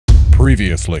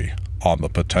Previously on the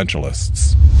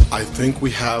Potentialists. I think we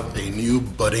have a new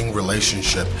budding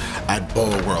relationship at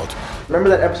BOWAworld. Remember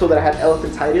that episode that I had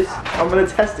elephantitis? I'm gonna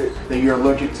test it. Then you're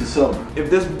allergic to silver. If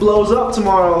this blows up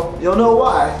tomorrow, you'll know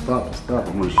why. Stop,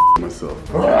 I'm gonna myself.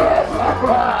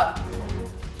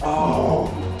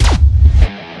 Oh.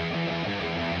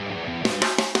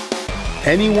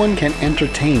 Anyone can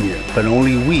entertain you, but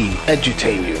only we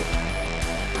edutain you.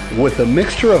 With a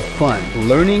mixture of fun,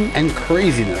 learning, and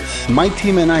craziness, my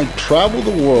team and I travel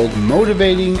the world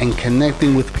motivating and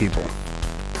connecting with people.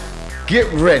 Get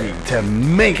ready to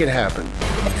make it happen.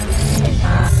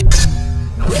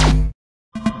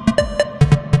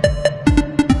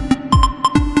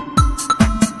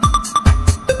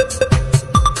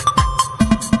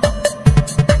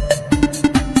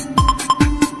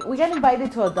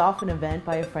 Invited to a Dolphin event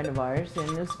by a friend of ours, and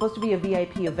it was supposed to be a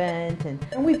VIP event, and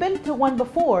we've been to one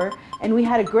before and we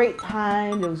had a great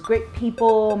time. There was great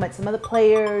people, met some other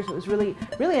players. It was really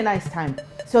a nice time.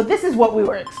 So this is what we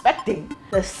were expecting.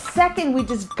 The second we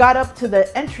just got up to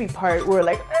the entry part, we were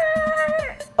like,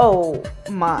 oh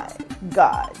my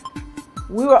God.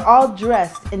 We were all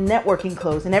dressed in networking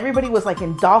clothes and everybody was like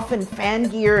in Dolphin fan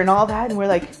gear and all that, and we're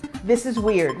like, this is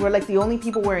weird. We're like the only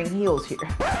people wearing heels here.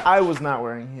 I was not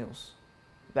wearing heels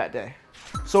that day.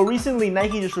 So recently,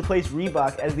 Nike just replaced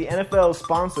Reebok as the NFL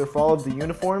sponsor for all of the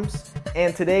uniforms.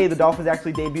 And today, the Dolphins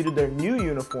actually debuted their new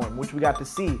uniform, which we got to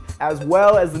see, as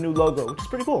well as the new logo, which is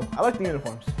pretty cool. I like the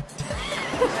uniforms.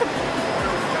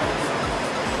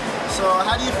 So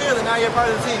how do you feel that now you're part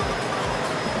of the team?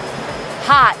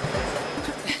 Hot.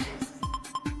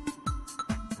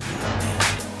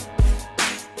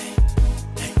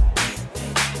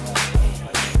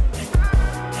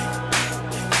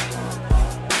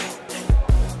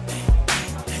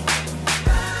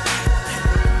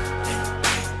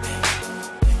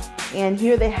 And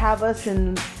here they have us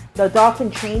in the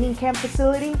Dolphin Training Camp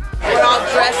facility. We're all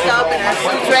dressed up in our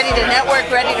suits, ready to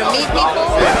network, ready to meet people,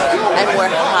 and we're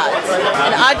hot.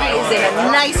 And Audrey is in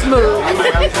a nice mood.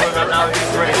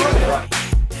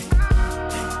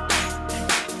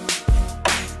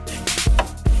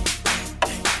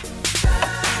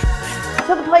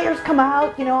 So the players come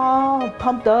out, you know, all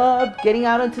pumped up, getting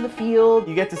out into the field.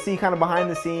 You get to see kind of behind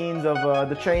the scenes of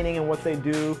the training and what they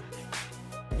do.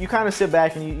 You kind of sit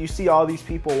back and you see all these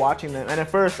people watching them. And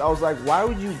at first I was like, why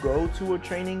would you go to a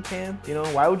training camp? You know,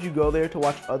 why would you go there to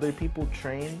watch other people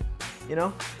train? You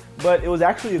know? But it was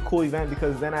actually a cool event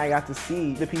because then I got to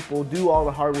see the people do all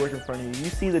the hard work in front of you. You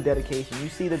see the dedication. You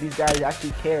see that these guys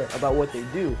actually care about what they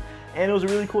do. And it was a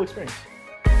really cool experience.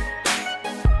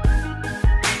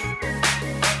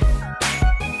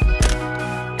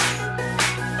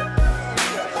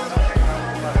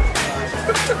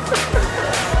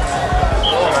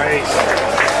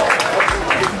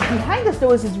 Behind us there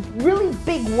was this really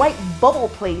big white bubble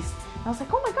place. And I was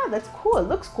like, oh my God, that's cool. It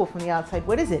looks cool from the outside.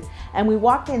 What is it? And we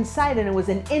walked inside and it was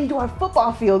an indoor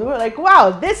football field. We were like, wow,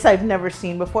 this I've never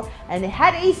seen before. And it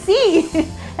had AC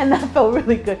and that felt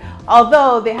really good.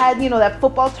 Although they had, you know, that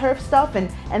football turf stuff and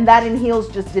that in heels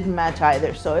just didn't match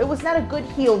either. So it was not a good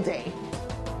heel day.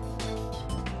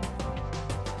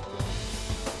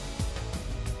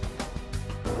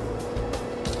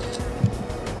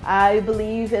 I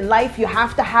believe in life you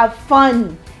have to have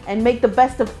fun and make the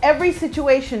best of every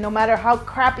situation, no matter how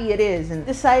crappy it is. And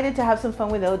decided to have some fun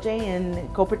with LJ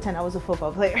and go pretend I was a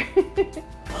football player.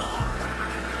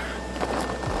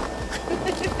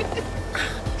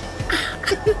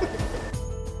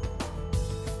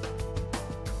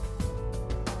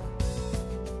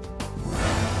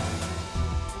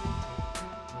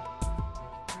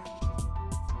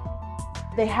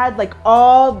 They had like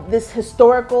all this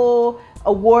historical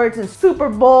awards and Super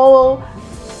Bowl,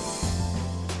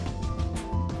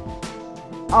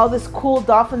 all this cool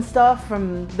Dolphin stuff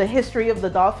from the history of the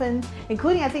Dolphins,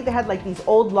 including I think they had like these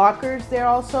old lockers there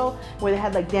also, where they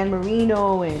had like Dan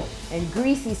Marino and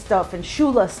Greasy stuff and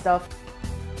Shula stuff.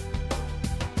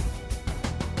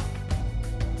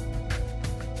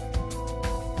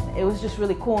 It was just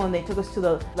really cool, and they took us to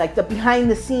the behind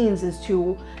the scenes as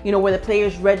to, you know, where the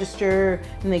players register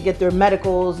and they get their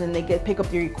medicals and they pick up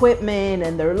their equipment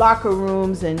and their locker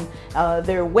rooms and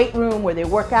their weight room where they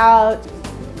work out.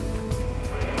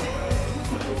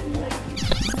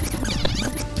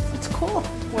 It's cool.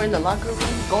 We're in the locker room,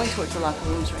 going towards the locker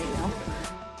rooms right now.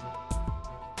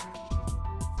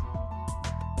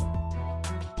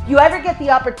 If you ever get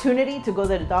the opportunity to go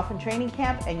to the Dolphin Training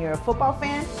Camp and you're a football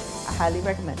fan, I highly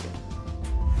recommend it.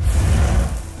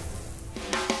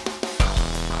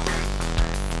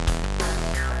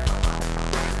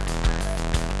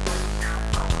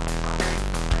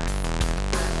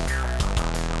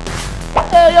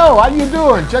 Hey, yo, how you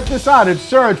doing? Check this out. It's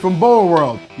Serge from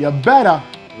BOWAworld. You better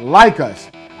like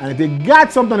us. And if you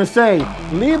got something to say,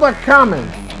 leave a comment.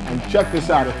 And check this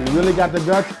out. If you really got the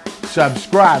guts,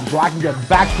 subscribe so I can get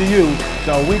back to you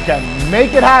so we can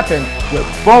make it happen with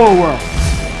BOWAworld.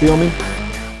 Feel me?